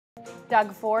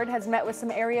Doug Ford has met with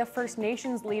some area First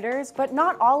Nations leaders, but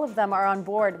not all of them are on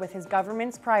board with his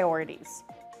government's priorities.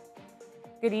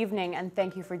 Good evening, and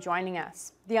thank you for joining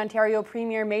us. The Ontario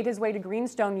Premier made his way to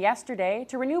Greenstone yesterday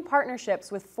to renew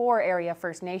partnerships with 4 area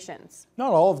First Nations.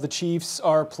 Not all of the chiefs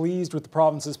are pleased with the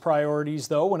province's priorities,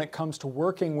 though, when it comes to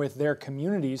working with their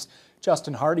communities.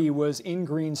 Justin Hardy was in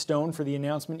Greenstone for the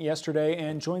announcement yesterday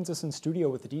and joins us in studio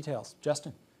with the details.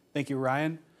 Justin. Thank you,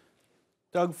 Ryan.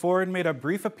 Doug Ford made a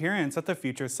brief appearance at the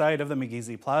future site of the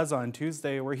McGeesy Plaza on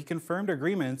Tuesday, where he confirmed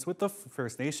agreements with the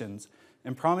First Nations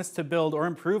and promised to build or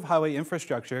improve highway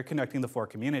infrastructure connecting the 4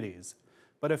 communities.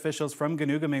 But officials from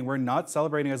Ganoogaming were not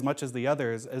celebrating as much as the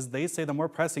others, as they say the more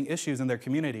pressing issues in their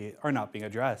community are not being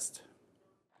addressed.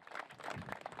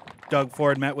 Doug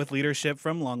Ford met with leadership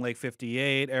from Long Lake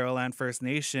 58, Arrowland First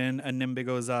Nation,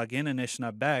 Animbigo-Zagin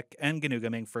Anishinaabe, and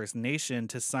Ganoogaming First Nation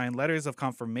to sign letters of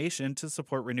confirmation to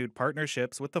support renewed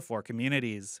partnerships with the 4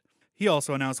 communities. He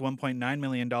also announced $1.9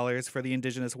 million for the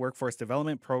Indigenous Workforce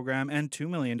Development Program and $2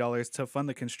 million to fund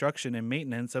the construction and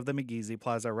maintenance of the McGeesy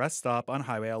Plaza rest stop on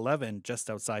Highway 11, just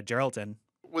outside Geraldton.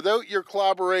 Without your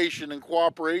collaboration and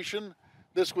cooperation,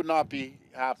 this would not be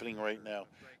happening right now.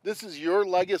 This is your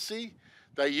legacy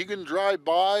that you can drive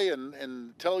by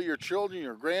and tell your children,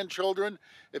 your grandchildren.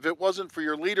 If it wasn't for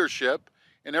your leadership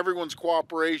and everyone's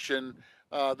cooperation,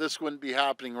 this wouldn't be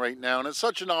happening right now. And it's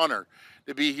such an honor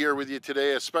to be here with you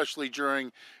today, especially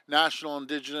during National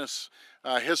Indigenous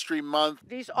History Month.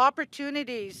 These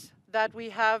opportunities that we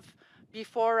have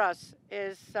before us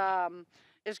is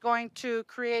going to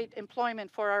create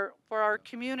employment for our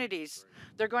communities.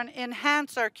 They're going to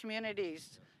enhance our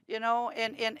communities,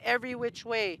 in every which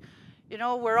way.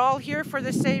 We're all here for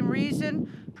the same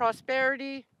reason: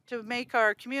 prosperity, to make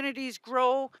our communities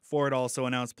grow. Ford also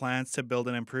announced plans to build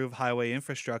and improve highway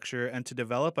infrastructure and to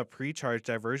develop a pre-charge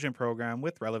diversion program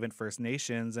with relevant First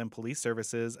Nations and police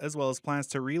services, as well as plans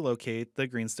to relocate the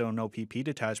Greenstone OPP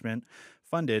detachment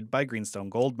funded by Greenstone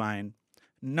Gold Mine.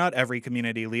 Not every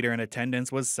community leader in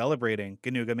attendance was celebrating.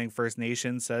 Ganoogaming First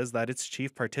Nation says that its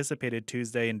chief participated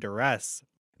Tuesday in duress.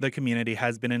 The community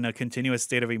has been in a continuous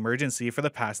state of emergency for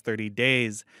the past 30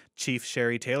 days. Chief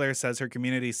Sherry Taylor says her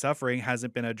community's suffering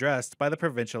hasn't been addressed by the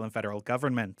provincial and federal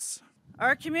governments.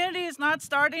 Our community is not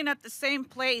starting at the same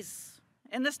place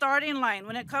in the starting line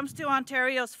when it comes to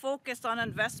Ontario's focus on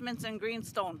investments in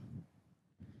Greenstone.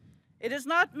 It is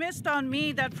not missed on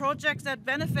me that projects that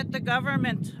benefit the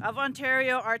government of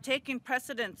Ontario are taking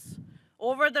precedence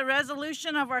over the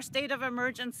resolution of our state of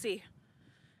emergency,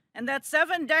 and that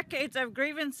 7 decades of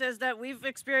grievances that we've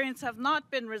experienced have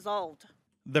not been resolved.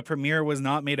 The Premier was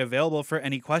not made available for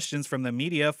any questions from the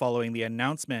media following the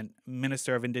announcement.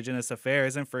 Minister of Indigenous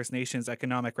Affairs and First Nations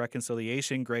Economic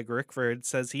Reconciliation Greg Rickford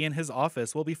says he and his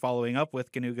office will be following up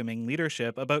with Ganoogaming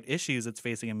leadership about issues it's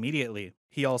facing immediately.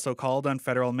 He also called on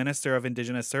Federal Minister of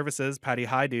Indigenous Services Patty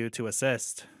Hajdu to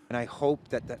assist. And I hope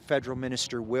that the federal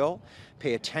minister will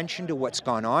pay attention to what's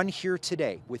gone on here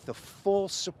today with the full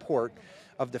support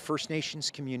of the First Nations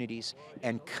communities,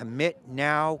 and commit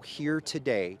now here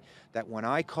today that when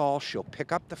I call, she'll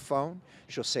pick up the phone,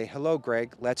 she'll say, "Hello,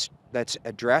 Greg, let's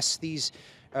address these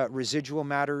residual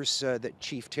matters that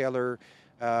Chief Taylor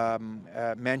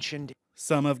mentioned."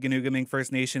 Some of Ganoogaming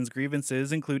First Nations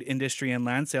grievances include industry and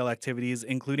land sale activities,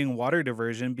 including water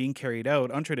diversion being carried out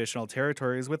on traditional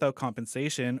territories without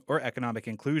compensation or economic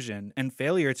inclusion, and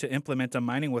failure to implement a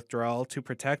mining withdrawal to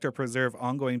protect or preserve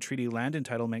ongoing treaty land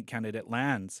entitlement candidate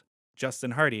lands.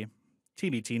 Justin Hardy,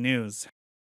 TBT News.